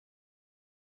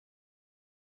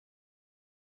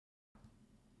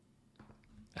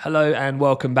Hello and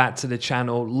welcome back to the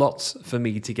channel. Lots for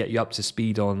me to get you up to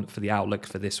speed on for the outlook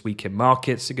for this week in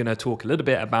markets. We're going to talk a little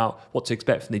bit about what to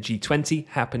expect from the G20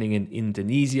 happening in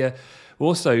Indonesia.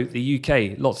 Also, the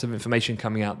UK, lots of information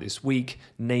coming out this week,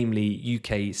 namely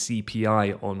UK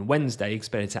CPI on Wednesday,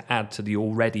 expected to add to the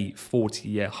already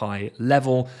 40-year high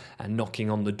level and knocking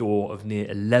on the door of near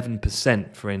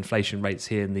 11% for inflation rates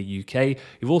here in the UK.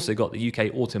 You've also got the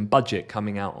UK autumn budget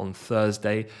coming out on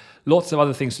Thursday. Lots of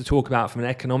other things to talk about from an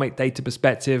economic data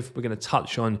perspective. We're going to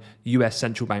touch on US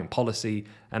central bank policy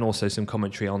and also some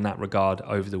commentary on that regard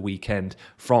over the weekend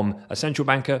from a central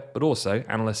banker, but also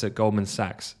analysts at Goldman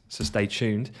Sachs. So stay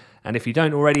tuned. And if you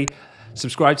don't already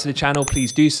subscribe to the channel,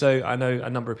 please do so. I know a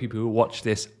number of people who watch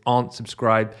this aren't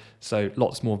subscribed, so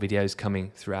lots more videos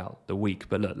coming throughout the week.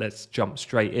 But look, let's jump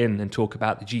straight in and talk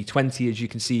about the G20. As you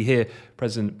can see here,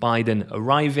 President Biden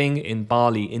arriving in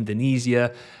Bali,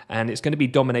 Indonesia, and it's going to be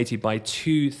dominated by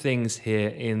two things here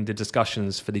in the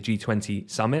discussions for the G20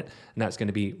 summit, and that's going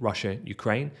to be Russia,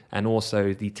 Ukraine, and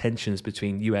also the tensions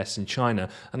between US and China.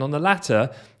 And on the latter,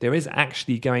 there is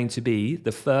actually going to be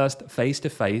the first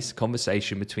face-to-face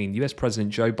conversation between US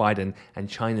President Joe Biden and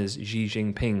China's Xi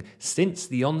Jinping since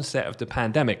the onset of the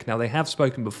pandemic. Now, they have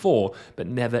spoken before, but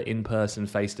never in person,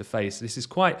 face-to-face. This is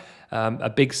quite a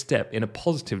big step in a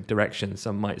positive direction,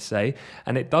 some might say,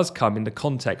 and it does come in the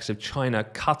context of China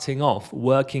cutting off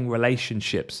working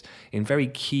relationships in very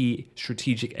key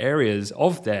strategic areas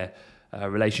of their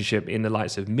relationship in the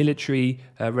likes of military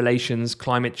relations,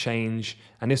 climate change.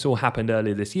 And this all happened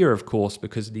earlier this year, of course,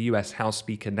 because the US House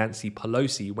Speaker Nancy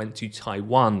Pelosi went to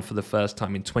Taiwan for the first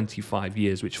time in 25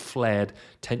 years, which flared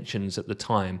tensions at the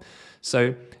time.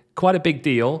 So quite a big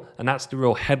deal, and that's the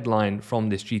real headline from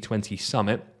this G20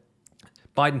 summit.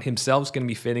 Biden himself is going to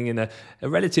be feeling in a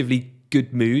relatively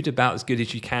good mood, about as good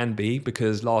as you can be,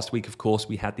 because last week, of course,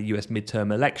 we had the US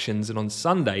midterm elections, and on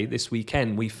Sunday, this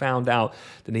weekend, we found out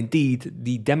that indeed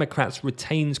the Democrats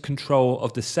retains control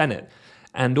of the Senate,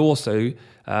 and also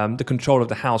the control of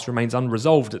the House remains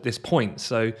unresolved at this point.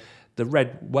 So the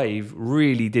red wave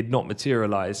really did not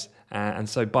materialize, and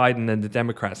so Biden and the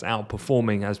Democrats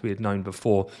outperforming as we had known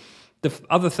before. The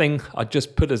other thing I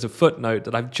just put as a footnote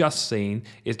that I've just seen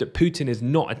is that Putin is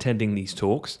not attending these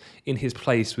talks. In his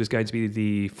place was going to be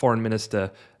the foreign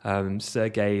minister,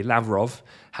 Sergei Lavrov.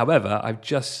 However, I've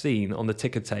just seen on the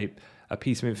ticker tape a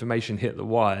piece of information hit the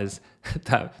wires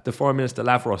that the foreign minister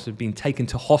Lavrov had been taken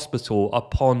to hospital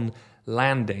upon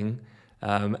landing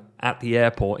at the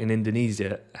airport in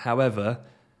Indonesia. However,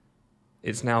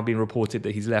 it's now been reported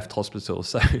that he's left hospital.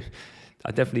 So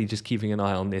I'm definitely just keeping an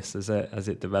eye on this as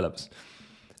it develops.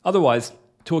 Otherwise,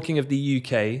 talking of the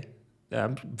UK,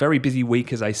 very busy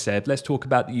week, as I said. Let's talk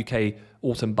about the UK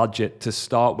autumn budget to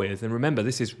start with. And remember,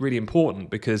 this is really important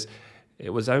because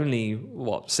it was only,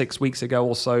 6 weeks ago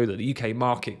or so that the UK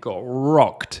market got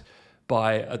rocked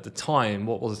by, at the time,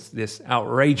 what was this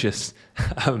outrageous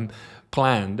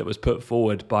plan that was put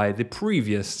forward by the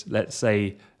previous, let's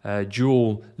say,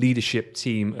 dual leadership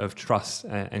team of Truss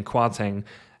and Kwarteng.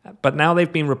 But now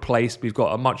they've been replaced. We've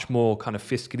got a much more kind of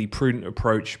fiscally prudent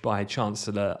approach by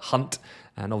Chancellor Hunt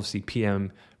and obviously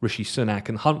PM Rishi Sunak.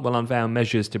 And Hunt will unveil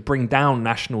measures to bring down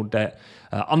national debt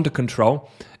under control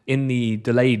in the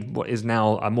delayed, what is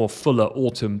now a more fuller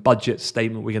autumn budget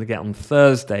statement we're going to get on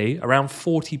Thursday. Around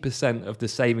 40% of the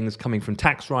savings coming from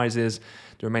tax rises,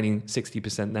 the remaining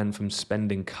 60% then from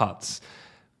spending cuts.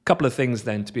 Couple of things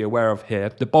then to be aware of here.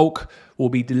 The bulk will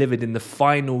be delivered in the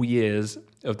final years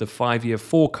of the 5-year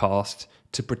forecast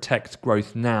to protect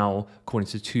growth now, according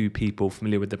to two people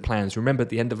familiar with the plans. Remember, at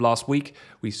the end of last week,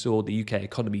 we saw the UK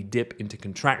economy dip into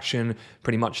contraction,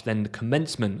 pretty much then the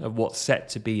commencement of what's set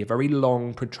to be a very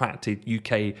long, protracted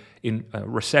UK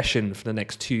recession for the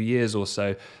next 2 years or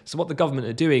so. So what the government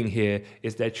are doing here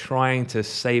is they're trying to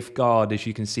safeguard, as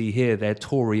you can see here, their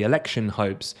Tory election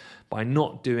hopes by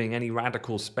not doing any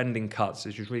radical spending cuts,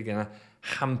 which is really going to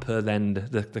hamper then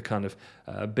the kind of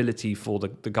ability for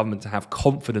the government to have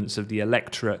confidence of the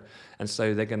electorate. And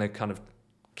so they're going to kind of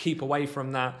keep away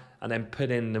from that and then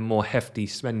put in the more hefty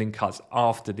spending cuts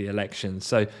after the election.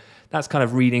 So that's kind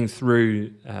of reading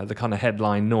through the kind of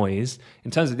headline noise. In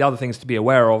terms of the other things to be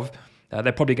aware of,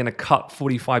 they're probably going to cut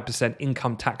 45%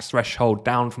 income tax threshold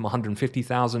down from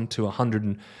 150,000 to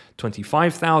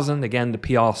 125,000. Again, the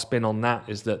PR spin on that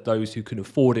is that those who can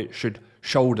afford it should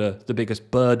shoulder the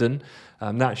biggest burden.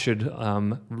 That should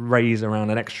raise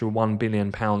around an extra £1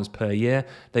 billion per year.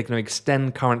 They're going to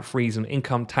extend current freeze on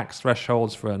income tax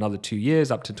thresholds for another 2 years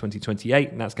up to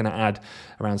 2028, and that's going to add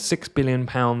around £6 billion.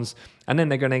 And then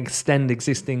they're going to extend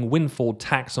existing windfall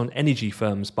tax on energy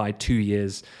firms by 2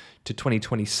 years to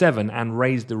 2027 and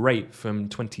raise the rate from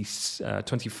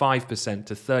 25%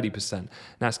 to 30%. And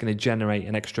that's going to generate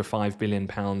an extra £5 billion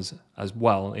as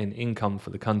well in income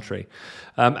for the country.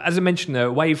 As I mentioned, though,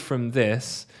 away from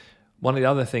this, one of the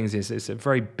other things is it's a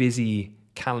very busy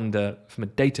calendar from a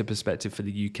data perspective for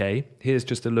the UK. Here's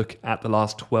just a look at the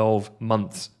last 12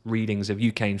 months readings of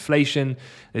UK inflation.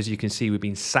 As you can see, we've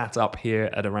been sat up here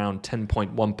at around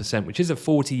 10.1%, which is a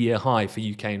 40-year high for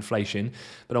UK inflation.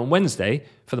 But on Wednesday,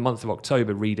 for the month of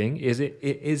October reading, it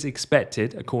is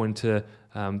expected, according to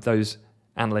those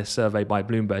analysts surveyed by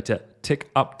Bloomberg, to tick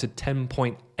up to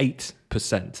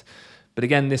 10.8%. But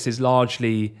again, this is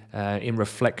largely in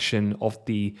reflection of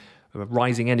the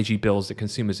rising energy bills that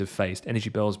consumers have faced. Energy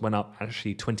bills went up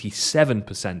actually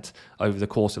 27% over the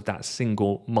course of that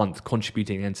single month,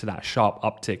 contributing into that sharp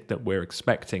uptick that we're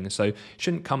expecting. So it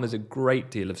shouldn't come as a great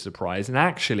deal of surprise. And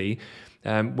actually,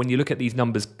 when you look at these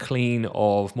numbers clean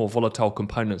of more volatile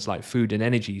components like food and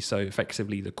energy, so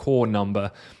effectively the core number,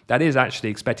 that is actually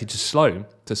expected to slow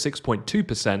to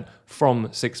 6.2% from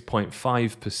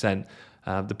 6.5%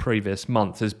 the previous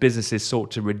month, as businesses sought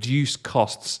to reduce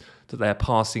costs that they're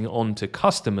passing on to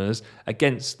customers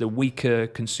against the weaker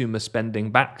consumer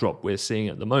spending backdrop we're seeing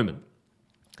at the moment.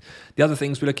 The other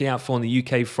things we're looking out for on the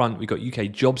UK front, we've got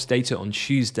UK jobs data on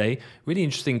Tuesday. Really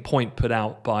interesting point put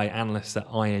out by analysts at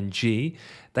ING.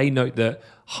 They note that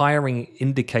hiring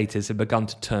indicators have begun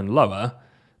to turn lower,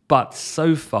 but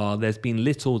so far there's been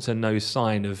little to no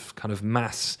sign of kind of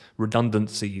mass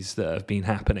redundancies that have been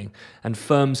happening. And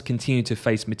firms continue to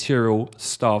face material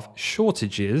staff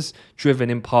shortages, driven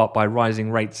in part by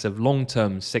rising rates of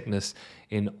long-term sickness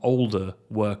in older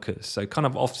workers. So kind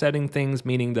of offsetting things,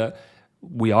 meaning that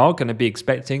we are going to be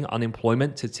expecting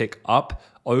unemployment to tick up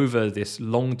over this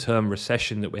long-term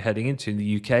recession that we're heading into in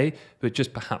the UK, but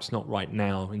just perhaps not right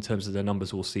now in terms of the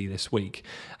numbers we'll see this week.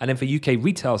 And then for UK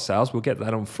retail sales, we'll get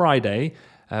that on Friday,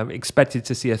 expected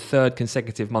to see a third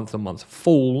consecutive month-on-month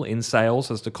fall in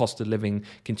sales as the cost of living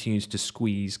continues to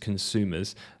squeeze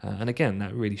consumers. And again,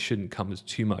 that really shouldn't come as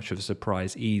too much of a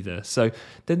surprise either. So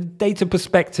the data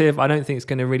perspective, I don't think it's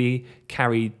going to really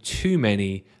carry too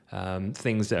many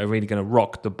things that are really going to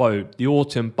rock the boat. The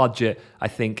autumn budget, I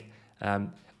think,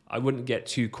 I wouldn't get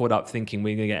too caught up thinking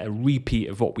we're going to get a repeat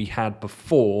of what we had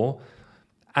before.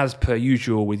 As per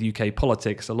usual with UK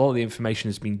politics, a lot of the information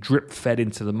has been drip-fed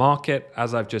into the market,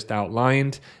 as I've just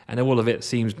outlined, and all of it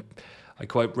seems, I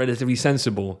quote, relatively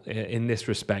sensible in this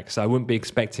respect. So I wouldn't be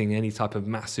expecting any type of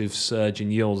massive surge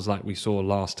in yields like we saw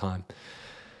last time.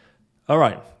 All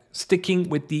right. Sticking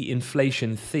with the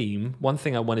inflation theme, one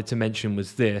thing I wanted to mention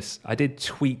was this. I did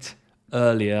tweet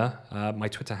earlier, my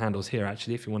Twitter handle's here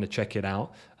actually, if you want to check it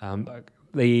out,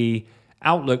 the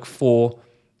outlook for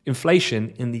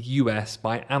inflation in the US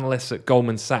by analysts at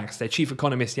Goldman Sachs. Their chief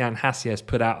economist, Jan Hassias,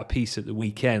 put out a piece at the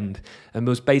weekend and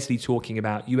was basically talking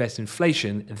about US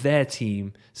inflation. Their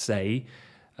team say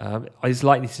is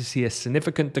likely to see a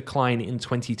significant decline in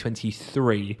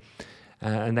 2023.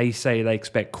 And they say they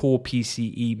expect core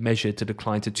PCE measured to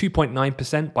decline to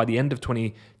 2.9% by the end of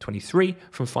 2023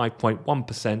 from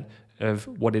 5.1% of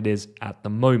what it is at the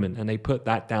moment. And they put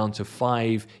that down to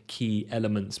 5 key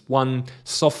elements. 1,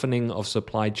 softening of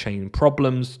supply chain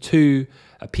problems. 2,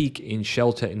 a peak in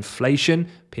shelter inflation.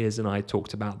 Piers and I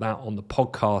talked about that on the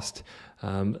podcast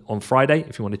on Friday,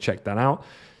 if you want to check that out.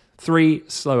 3,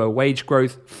 slower wage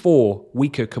growth. 4,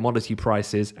 weaker commodity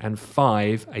prices. And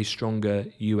 5, a stronger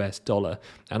US dollar.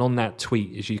 And on that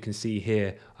tweet, as you can see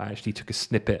here, I actually took a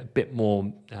snippet, a bit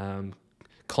more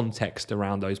context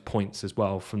around those points as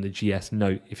well from the GS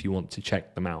note if you want to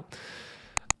check them out.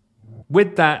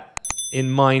 With that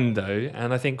in mind though,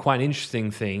 and I think quite an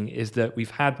interesting thing is that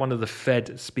we've had one of the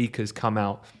Fed speakers come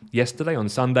out yesterday on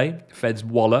Sunday, Fed's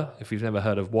Waller. If you've never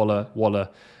heard of Waller, Waller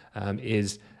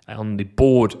is on the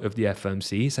board of the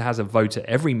FOMC, so has a vote at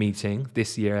every meeting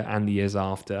this year and the years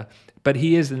after, but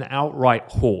he is an outright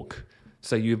hawk.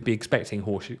 So you'd be expecting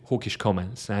hawkish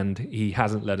comments, and he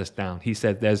hasn't let us down. He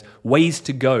said there's ways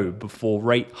to go before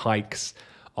rate hikes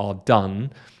are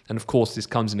done. And of course, this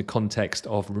comes in the context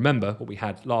of, remember, what we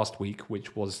had last week,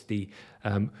 which was the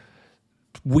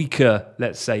weaker,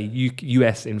 let's say,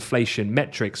 US inflation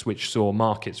metrics, which saw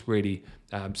markets really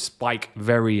spike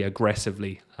very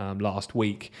aggressively last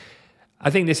week.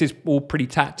 I think this is all pretty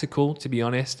tactical, to be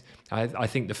honest. I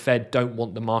think the Fed don't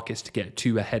want the markets to get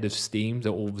too ahead of steam, that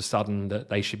all of a sudden that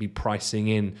they should be pricing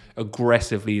in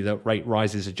aggressively that rate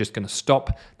rises are just going to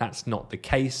stop. That's not the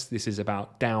case. This is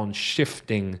about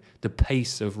downshifting the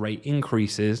pace of rate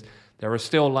increases. There are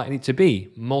still likely to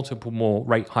be multiple more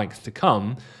rate hikes to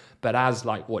come, But as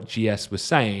like what GS was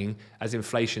saying, as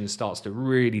inflation starts to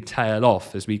really tail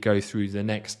off as we go through the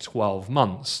next 12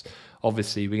 months,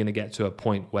 obviously we're going to get to a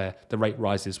point where the rate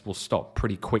rises will stop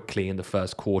pretty quickly in the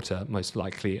first quarter, most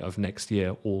likely of next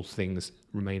year, all things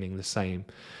remaining the same.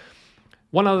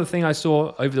 One other thing I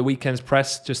saw over the weekend's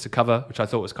press, just to cover, which I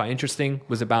thought was quite interesting,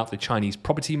 was about the Chinese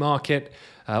property market.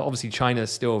 Obviously, China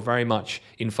is still very much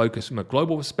in focus from a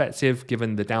global perspective,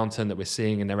 given the downturn that we're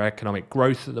seeing in their economic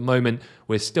growth at the moment.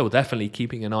 We're still definitely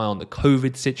keeping an eye on the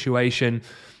COVID situation.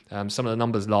 Some of the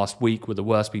numbers last week were the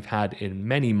worst we've had in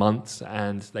many months,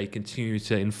 and they continue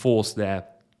to enforce their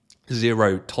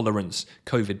zero tolerance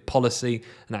COVID policy,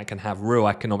 and that can have real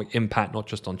economic impact, not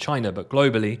just on China, but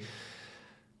globally.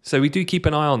 So we do keep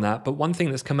an eye on that. But one thing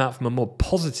that's come out from a more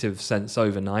positive sense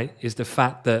overnight is the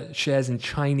fact that shares in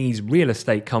Chinese real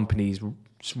estate companies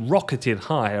rocketed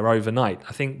higher overnight.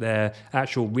 I think their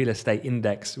actual real estate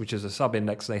index, which is a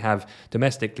sub-index they have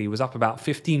domestically, was up about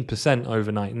 15%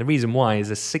 overnight. And the reason why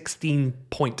is a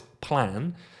 16-point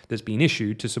plan that's been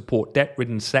issued to support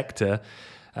debt-ridden sector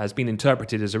has been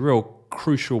interpreted as a real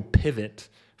crucial pivot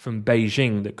from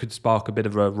Beijing that could spark a bit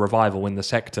of a revival in the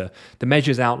sector. The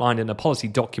measures outlined in a policy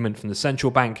document from the central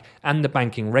bank and the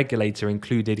banking regulator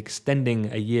included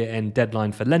extending a year-end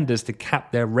deadline for lenders to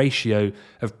cap their ratio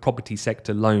of property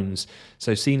sector loans.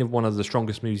 So seen as one of the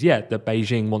strongest moves yet, that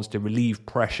Beijing wants to relieve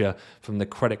pressure from the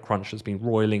credit crunch that's been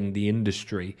roiling the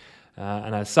industry.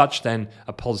 And as such, then,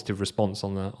 a positive response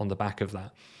on the back of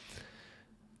that.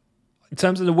 In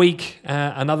terms of the week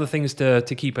and other things to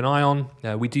keep an eye on,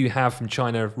 we do have from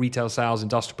China retail sales,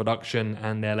 industrial production,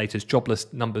 and their latest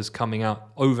jobless numbers coming out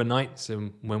overnight. So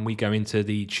when we go into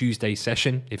the Tuesday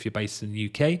session, if you're based in the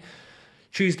UK,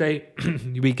 Tuesday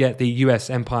we get the US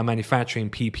Empire Manufacturing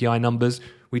PPI numbers.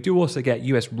 We do also get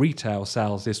US retail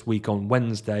sales this week on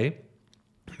Wednesday.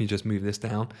 Let me just move this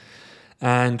down.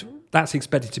 And that's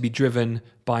expected to be driven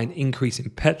by an increase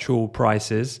in petrol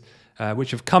prices,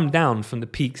 which have come down from the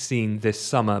peak seen this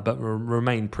summer, but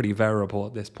remain pretty variable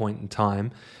at this point in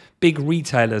time. Big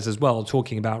retailers as well,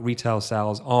 talking about retail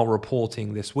sales, are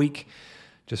reporting this week.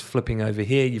 Just flipping over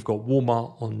here, you've got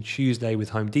Walmart on Tuesday with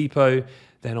Home Depot.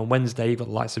 Then on Wednesday, you've got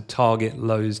the likes of Target,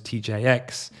 Lowe's,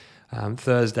 TJX.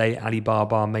 Thursday,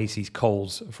 Alibaba, Macy's,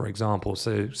 Kohl's, for example.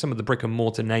 So some of the brick and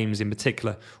mortar names in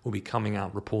particular will be coming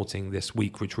out reporting this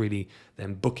week, which really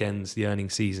then bookends the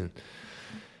earnings season.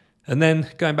 And then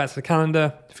going back to the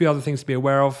calendar, a few other things to be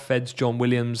aware of. Fed's John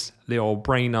Williams, Leo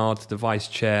Brainard, the vice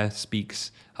chair,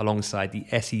 speaks alongside the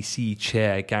SEC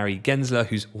chair, Gary Gensler,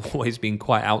 who's always been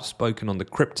quite outspoken on the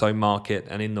crypto market.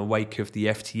 And in the wake of the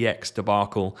FTX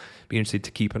debacle, be interested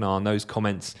to keep an eye on those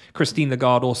comments. Christine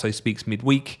Lagarde also speaks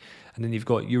midweek. And then you've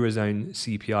got Eurozone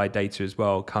CPI data as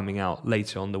well coming out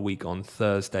later on the week on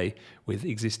Thursday, with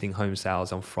existing home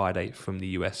sales on Friday from the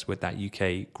US with that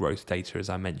UK growth data, as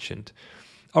I mentioned.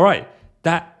 All right,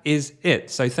 that is it.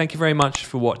 So thank you very much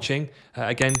for watching.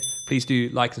 Again, please do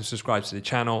like and subscribe to the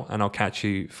channel, and I'll catch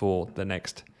you for the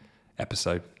next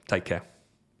episode. Take care.